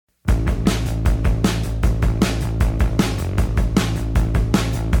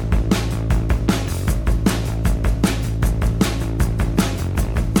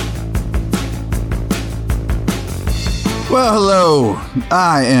Well, hello.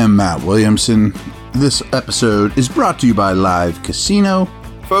 I am Matt Williamson. This episode is brought to you by Live Casino.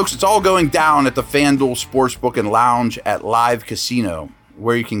 Folks, it's all going down at the FanDuel Sportsbook and Lounge at Live Casino,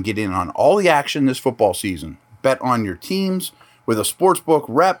 where you can get in on all the action this football season. Bet on your teams with a sportsbook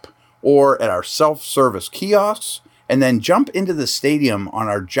rep or at our self-service kiosks, and then jump into the stadium on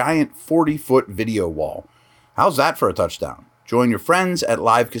our giant 40-foot video wall. How's that for a touchdown? Join your friends at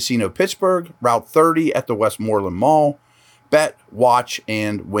Live Casino Pittsburgh, Route 30 at the Westmoreland Mall. Bet, watch,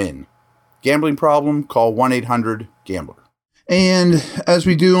 and win. Gambling problem? Call 1-800-GAMBLER. And as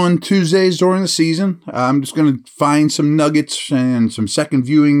we do on Tuesdays during the season, I'm just going to find some nuggets and some second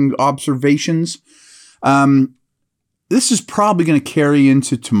viewing observations. This is probably going to carry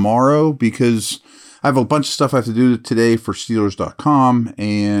into tomorrow because I have a bunch of stuff I have to do today for Steelers.com,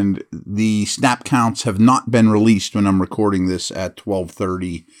 and the snap counts have not been released when I'm recording this at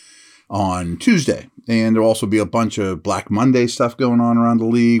 12:30 on Tuesday. And there'll also be a bunch of Black Monday stuff going on around the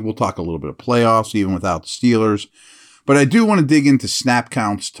league. We'll talk a little bit of playoffs, even without the Steelers. But I do want to dig into snap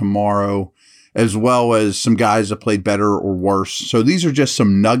counts tomorrow, as well as some guys that played better or worse. So these are just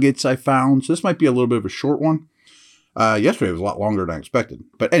some nuggets I found. So this might be a little bit of a short one. Yesterday was a lot longer than I expected.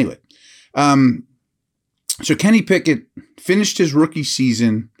 But anyway, so Kenny Pickett finished his rookie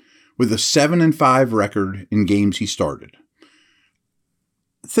season with a 7-5 record in games he started.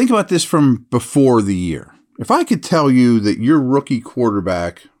 Think about this from before the year. If I could tell you that your rookie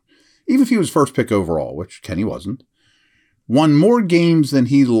quarterback, even if he was first pick overall, which Kenny wasn't, won more games than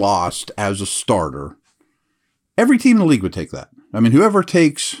he lost as a starter, every team in the league would take that. I mean, whoever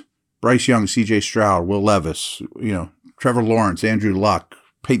takes Bryce Young, C.J. Stroud, Will Levis, Trevor Lawrence, Andrew Luck,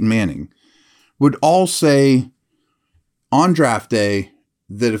 Peyton Manning, would all say on draft day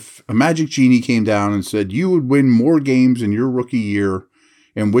that if a magic genie came down and said you would win more games in your rookie year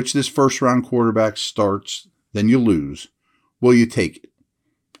in which this first-round quarterback starts than you lose, will you take it?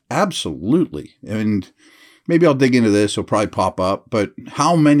 Absolutely. And maybe I'll dig into this. It'll probably pop up. But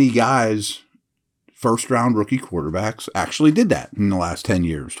how many guys, first-round rookie quarterbacks, actually did that in the last 10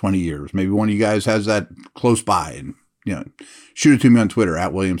 years, 20 years? Maybe one of you guys has that close by. And shoot it to me on Twitter,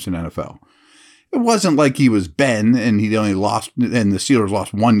 at Williamson NFL. It wasn't like he was Ben and he only lost, and the Steelers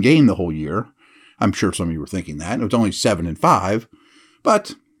lost one game the whole year. I'm sure some of you were thinking that. It was only 7-5.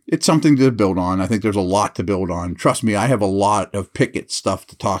 But it's something to build on. I think there's a lot to build on. Trust me, I have a lot of Pickett stuff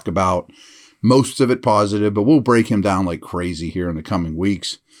to talk about. Most of it positive, but we'll break him down like crazy here in the coming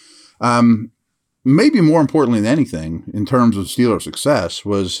weeks. Maybe more importantly than anything, in terms of Steelers' success,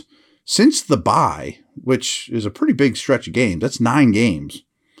 was since the bye, which is a pretty big stretch of games, that's 9 games,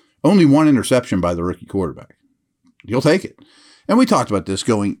 only 1 interception by the rookie quarterback. You'll take it. And we talked about this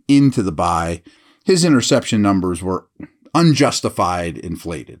going into the bye. His interception numbers were unjustified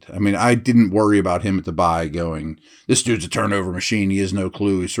inflated. I mean, I didn't worry about him at the bye going, this dude's a turnover machine. He has no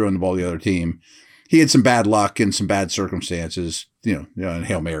clue. He's throwing the ball to the other team. He had some bad luck and some bad circumstances, and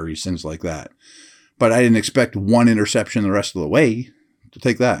Hail Marys, things like that. But I didn't expect 1 interception the rest of the way to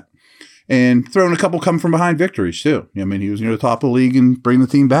take that. And throwing a couple come from behind victories too. I mean, he was near the top of the league and bring the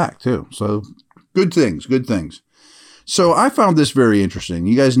team back too. So good things. So I found this very interesting.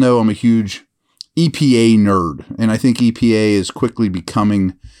 You guys know I'm a huge EPA nerd, and I think EPA is quickly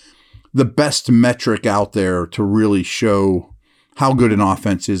becoming the best metric out there to really show how good an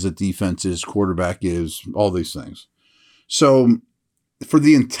offense is, a defense is, quarterback is, all these things. So for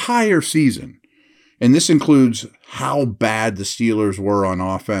the entire season, and this includes how bad the Steelers were on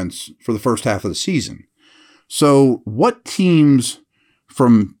offense for the first half of the season. So what teams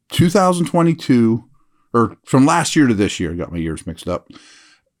from 2022, or from last year to this year, got my years mixed up,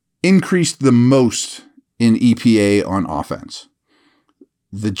 increased the most in EPA on offense?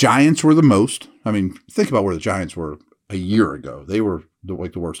 The Giants were the most. I mean, think about where the Giants were a year ago. They were the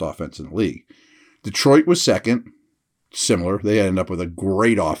worst offense in the league. Detroit was second, similar. They ended up with a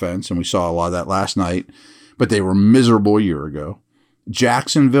great offense, and we saw a lot of that last night, but they were miserable a year ago.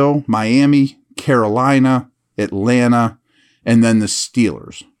 Jacksonville, Miami, Carolina, Atlanta, and then the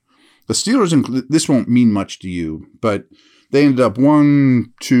Steelers. The Steelers, this won't mean much to you, but they ended up 7th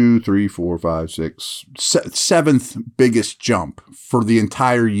biggest jump for the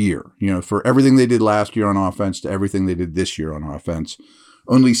entire year. For everything they did last year on offense to everything they did this year on offense.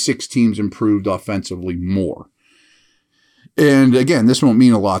 Only 6 teams improved offensively more. And again, this won't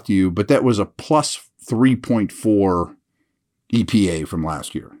mean a lot to you, but that was a plus 3.4 EPA from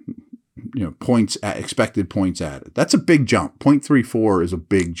last year. Points, expected points added. That's a big jump. 0.34 is a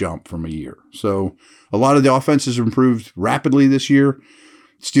big jump from a year. So a lot of the offenses improved rapidly this year.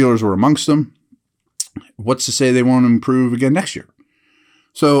 Steelers were amongst them. What's to say they won't improve again next year?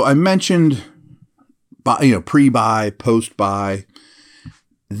 So I mentioned pre-buy, post-buy.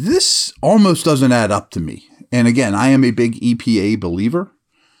 This almost doesn't add up to me. And again, I am a big EPA believer.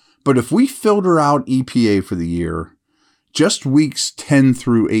 But if we filter out EPA for the year, just weeks 10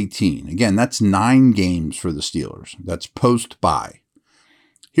 through 18, again, that's 9 games for the Steelers. That's post-buy.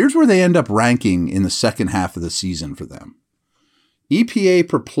 Here's where they end up ranking in the second half of the season for them. EPA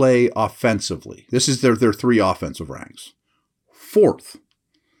per play offensively. This is their 3 offensive ranks. Fourth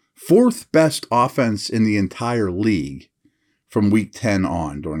best offense in the entire league from week 10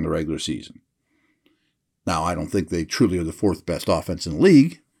 on during the regular season. Now, I don't think they truly are the 4th best offense in the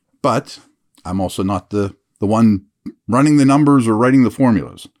league, but I'm also not the one running the numbers or writing the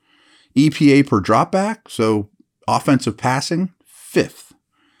formulas. EPA per dropback, so offensive passing, 5th.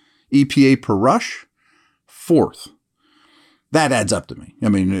 EPA per rush, 4th. That adds up to me. I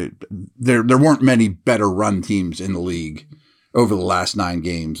mean, there weren't many better run teams in the league over the last 9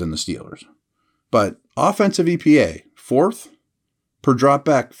 games than the Steelers. But offensive EPA, 4th. Per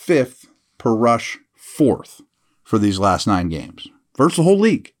dropback, 5th. Per rush, 4th for these last 9 games versus the whole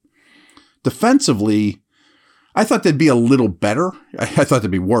league. Defensively, I thought they'd be a little better. I thought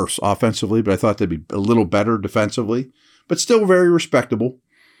they'd be worse offensively, but I thought they'd be a little better defensively, but still very respectable.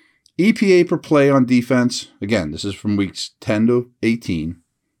 EPA per play on defense, again, this is from weeks 10 to 18,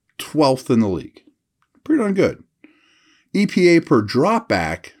 12th in the league. Pretty darn good. EPA per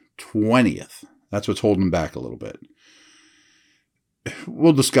dropback, 20th. That's what's holding them back a little bit.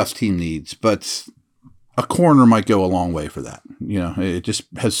 We'll discuss team needs, but a corner might go a long way for that. You know, it just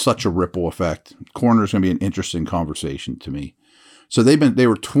has such a ripple effect. Corner is going to be an interesting conversation to me. So they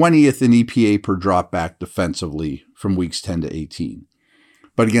were 20th in EPA per dropback defensively from weeks 10 to 18.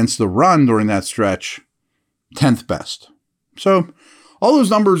 But against the run during that stretch, 10th best. So all those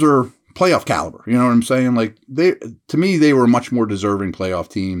numbers are playoff caliber. You know what I'm saying? Like, to me, they were a much more deserving playoff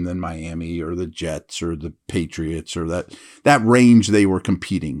team than Miami or the Jets or the Patriots or that range they were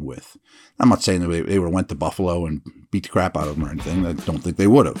competing with. I'm not saying that they went to Buffalo and beat the crap out of them or anything. I don't think they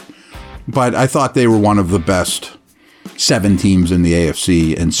would have. But I thought they were one of the best 7 teams in the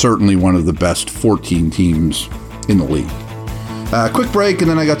AFC and certainly one of the best 14 teams in the league. Quick break,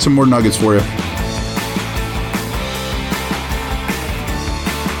 and then I got some more nuggets for you.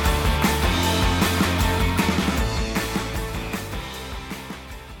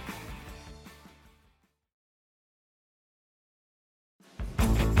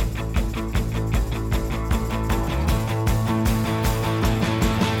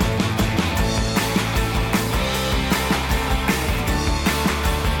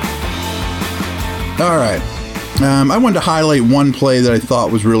 All right. I wanted to highlight one play that I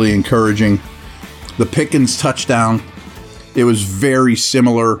thought was really encouraging. The Pickens touchdown. It was very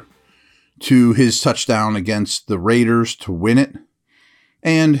similar to his touchdown against the Raiders to win it.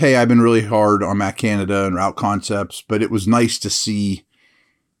 And hey, I've been really hard on Matt Canada and route concepts, but it was nice to see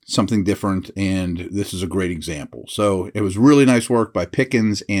something different, and this is a great example. So it was really nice work by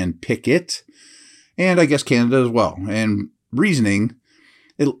Pickens and Pickett, and I guess Canada as well. And reasoning,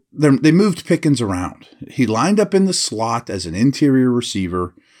 they moved Pickens around. He lined up in the slot as an interior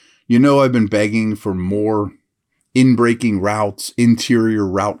receiver. You know, I've been begging for more in-breaking routes, interior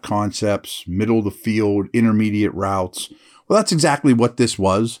route concepts, middle of the field, intermediate routes. Well, that's exactly what this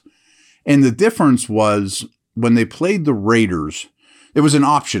was. And the difference was when they played the Raiders, it was an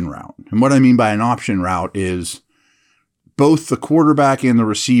option route. And what I mean by an option route is both the quarterback and the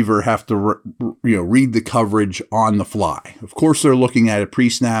receiver have to read the coverage on the fly. Of course, they're looking at it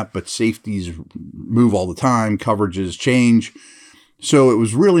pre-snap, but safeties move all the time. Coverages change. So it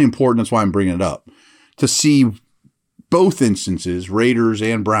was really important, that's why I'm bringing it up, to see both instances, Raiders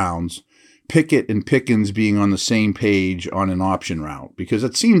and Browns, Pickett and Pickens being on the same page on an option route. Because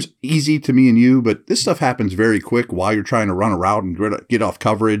it seems easy to me and you, but this stuff happens very quick while you're trying to run a route and get off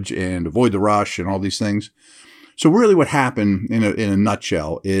coverage and avoid the rush and all these things. So really what happened in a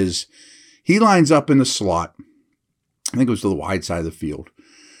nutshell is he lines up in the slot. I think it was to the wide side of the field.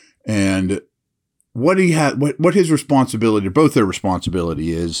 And what his responsibility, both their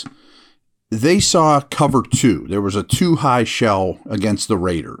responsibility is, they saw cover 2. There was a too high shell against the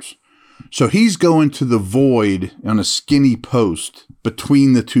Raiders. So he's going to the void on a skinny post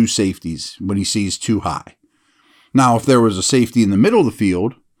between the 2 safeties when he sees too high. Now, if there was a safety in the middle of the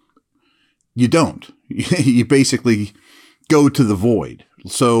field, you don't. You basically go to the void.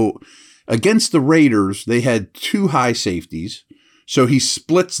 So against the Raiders, they had 2 high safeties. So he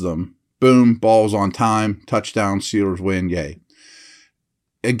splits them. Boom, ball's on time, touchdown, Steelers win, yay.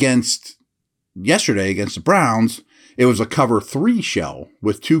 Yesterday, against the Browns, it was a cover 3 shell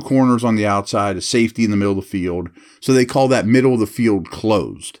with 2 corners on the outside, a safety in the middle of the field. So they call that middle of the field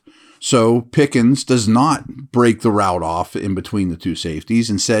closed. So Pickens does not break the route off in between the two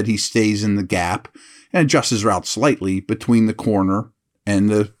safeties. Instead, he stays in the gap and adjusts his route slightly between the corner and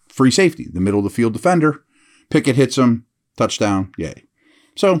the free safety, the middle of the field defender. Pickett hits him, touchdown, yay.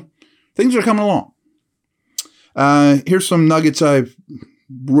 So things are coming along. Here's some nuggets I've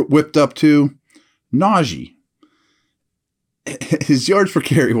whipped up to. Najee. His yards per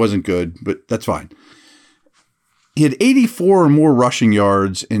carry wasn't good, but that's fine. He had 84 or more rushing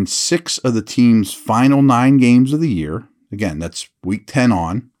yards in 6 of the team's final 9 games of the year. Again, that's week 10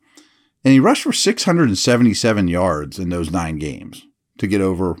 on. And he rushed for 677 yards in those 9 games to get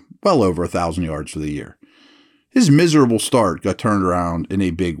well over 1,000 yards for the year. His miserable start got turned around in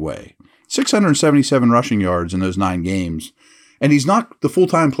a big way. 677 rushing yards in those 9 games. And he's not the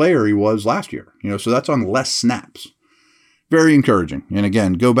full-time player he was last year. So that's on less snaps. Very encouraging. And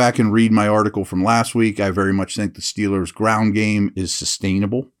again, go back and read my article from last week. I very much think the Steelers' ground game is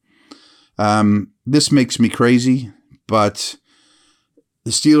sustainable. This makes me crazy, but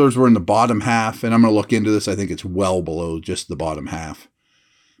the Steelers were in the bottom half, and I'm going to look into this. I think it's well below just the bottom half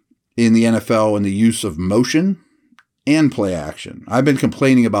in the NFL in the use of motion and play action. I've been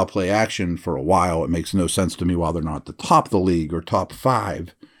complaining about play action for a while. It makes no sense to me why they're not the top of the league or top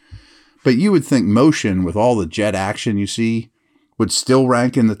 5. But you would think motion, with all the jet action you see, would still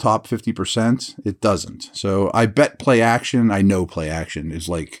rank in the top 50%. It doesn't. So I bet play action, I know play action is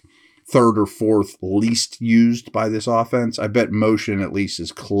like 3rd or 4th least used by this offense. I bet motion at least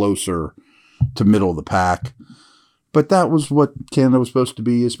is closer to middle of the pack. But that was what Canada was supposed to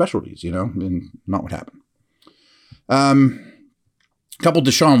be his specialties, and not what happened. Couple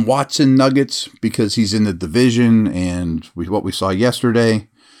Deshaun Watson nuggets because he's in the division and what we saw yesterday.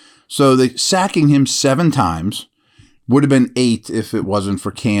 So sacking him 7 times would have been 8 if it wasn't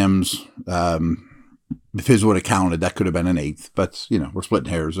for Cam's. If his would have counted, that could have been an 8th. But we're splitting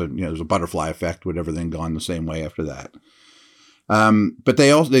hairs. There's a butterfly effect with everything gone the same way after that. But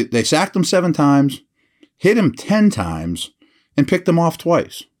they sacked him 7 times, hit him 10 times, and picked him off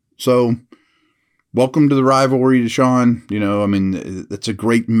twice. So welcome to the rivalry, Deshaun. That's a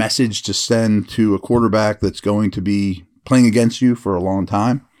great message to send to a quarterback that's going to be playing against you for a long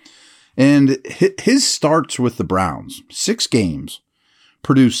time. And his starts with the Browns, 6 games,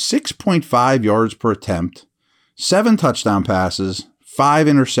 produced 6.5 yards per attempt, 7 touchdown passes, 5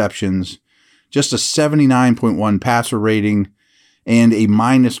 interceptions, just a 79.1 passer rating, and a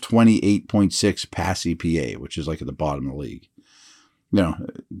minus 28.6 pass EPA, which is like at the bottom of the league.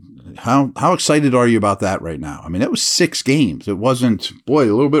 How excited are you about that right now? That was 6 games. It wasn't, a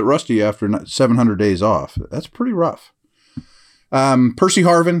little bit rusty after 700 days off. That's pretty rough. Percy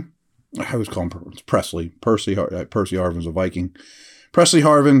Harvin. I always call him Presley. Percy Harvin's a Viking. Presley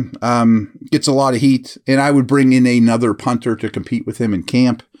Harvin gets a lot of heat, and I would bring in another punter to compete with him in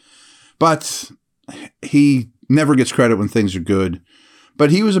camp. But he never gets credit when things are good.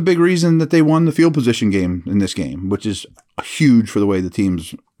 But he was a big reason that they won the field position game in this game, which is huge for the way the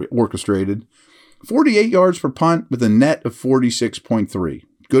team's orchestrated. 48 yards per punt with a net of 46.3.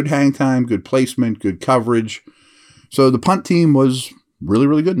 Good hang time, good placement, good coverage. So the punt team was really,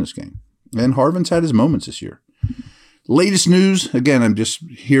 really good in this game. And Harvin's had his moments this year. Latest news, again, I'm just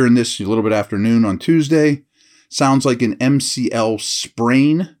hearing this a little bit afternoon on Tuesday. Sounds like an MCL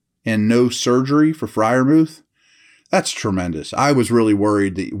sprain and no surgery for Freiermuth. That's tremendous. I was really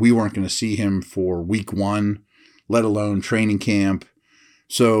worried that we weren't going to see him for week 1, let alone training camp.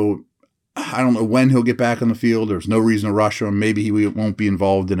 So I don't know when he'll get back on the field. There's no reason to rush him. Maybe he won't be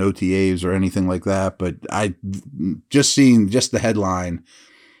involved in OTAs or anything like that. But just seeing the headline,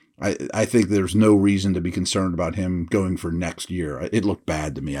 I think there's no reason to be concerned about him going for next year. It looked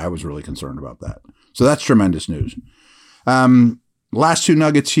bad to me. I was really concerned about that. So that's tremendous news. Last 2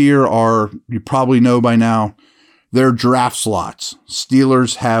 nuggets here are, you probably know by now, they're draft slots.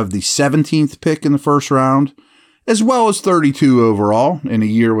 Steelers have the 17th pick in the first round, as well as 32 overall in a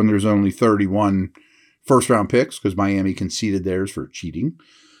year when there's only 31 first-round picks because Miami conceded theirs for cheating.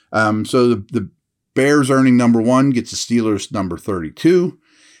 So the Bears earning number 1 gets the Steelers number 32.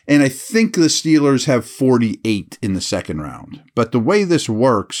 And I think the Steelers have 48 in the second round. But the way this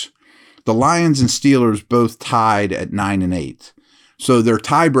works, the Lions and Steelers both tied at 9 and 8. So their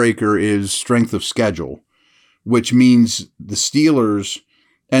tiebreaker is strength of schedule, which means the Steelers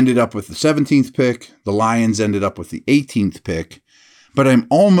ended up with the 17th pick. The Lions ended up with the 18th pick. But I'm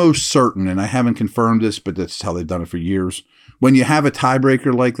almost certain, and I haven't confirmed this, but that's how they've done it for years. When you have a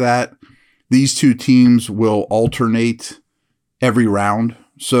tiebreaker like that, these 2 teams will alternate every round.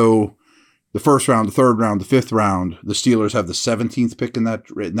 So the first round, the third round, the fifth round, the Steelers have the 17th pick in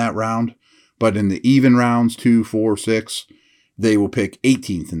that round. But in the even rounds, 2, 4, 6, they will pick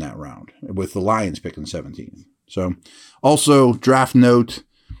 18th in that round, with the Lions picking 17th. So also draft note,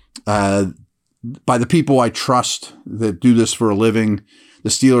 by the people I trust that do this for a living, the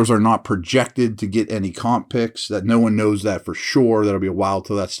Steelers are not projected to get any comp picks. That no one knows that for sure. That'll be a while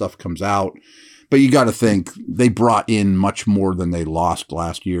till that stuff comes out. But you got to think they brought in much more than they lost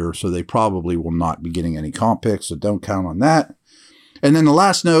last year, so they probably will not be getting any comp picks, so don't count on that. And then the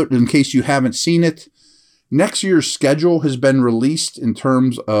last note, in case you haven't seen it, next year's schedule has been released in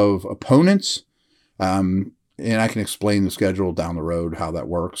terms of opponents. And I can explain the schedule down the road, how that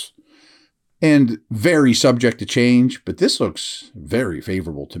works. And very subject to change, but this looks very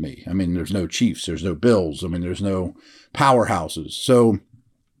favorable to me. I mean, there's no Chiefs, there's no Bills. I mean, there's no powerhouses. So,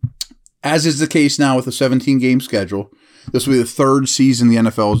 as is the case now with the 17-game schedule, this will be the third season the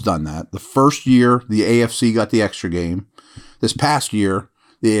NFL has done that. The first year, the AFC got the extra game. This past year,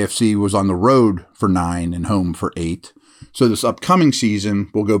 the AFC was on the road for 9 and home for 8. So this upcoming season,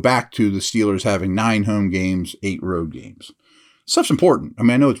 we'll go back to the Steelers having 9 home games, 8 road games. Stuff's important. I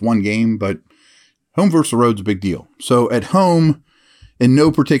mean, I know it's one game, but home versus the road's a big deal. So at home, in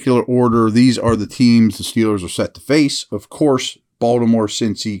no particular order, these are the teams the Steelers are set to face. Of course, Baltimore,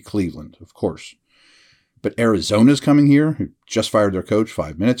 Cincy, Cleveland, of course. But Arizona's coming here, who just fired their coach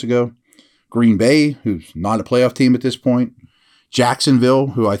 5 minutes ago. Green Bay, who's not a playoff team at this point. Jacksonville,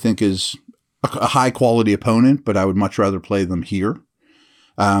 who I think is a high-quality opponent, but I would much rather play them here.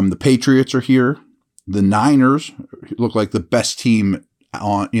 The Patriots are here. The Niners look like the best team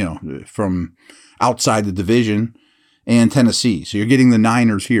from outside the division, and Tennessee. So you're getting the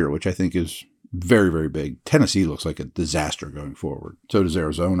Niners here, which I think is very, very big. Tennessee looks like a disaster going forward. So does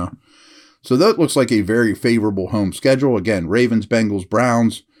Arizona. So that looks like a very favorable home schedule. Again, Ravens, Bengals,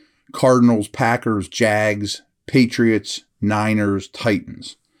 Browns, Cardinals, Packers, Jags, Patriots, Niners,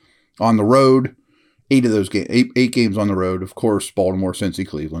 Titans. On the road, 8 of those games, 8 games on the road. Of course, Baltimore, Cincy,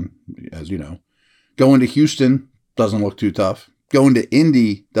 Cleveland, as you know. Going to Houston doesn't look too tough. Going to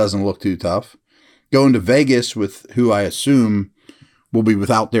Indy doesn't look too tough. Going to Vegas, with who I assume will be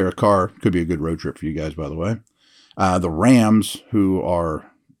without Derek Carr. Could be a good road trip for you guys, by the way. The Rams, who are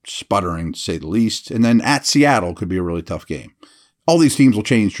sputtering, to say the least. And then at Seattle could be a really tough game. All these teams will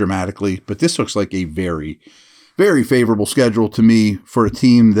change dramatically, but this looks like a very, very favorable schedule to me for a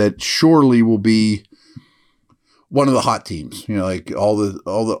team that surely will be one of the hot teams. You know, like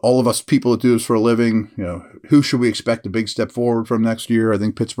all of us people that do this for a living, you know, who should we expect a big step forward from next year? I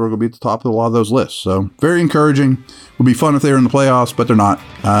think Pittsburgh will be at the top of a lot of those lists. So very encouraging. Would be fun if they were in the playoffs, but they're not.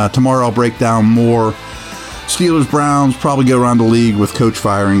 Tomorrow I'll break down more Steelers, Browns, probably go around the league with coach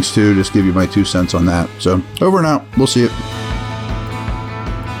firings too. Just give you my 2 cents on that. So over and out. We'll see it.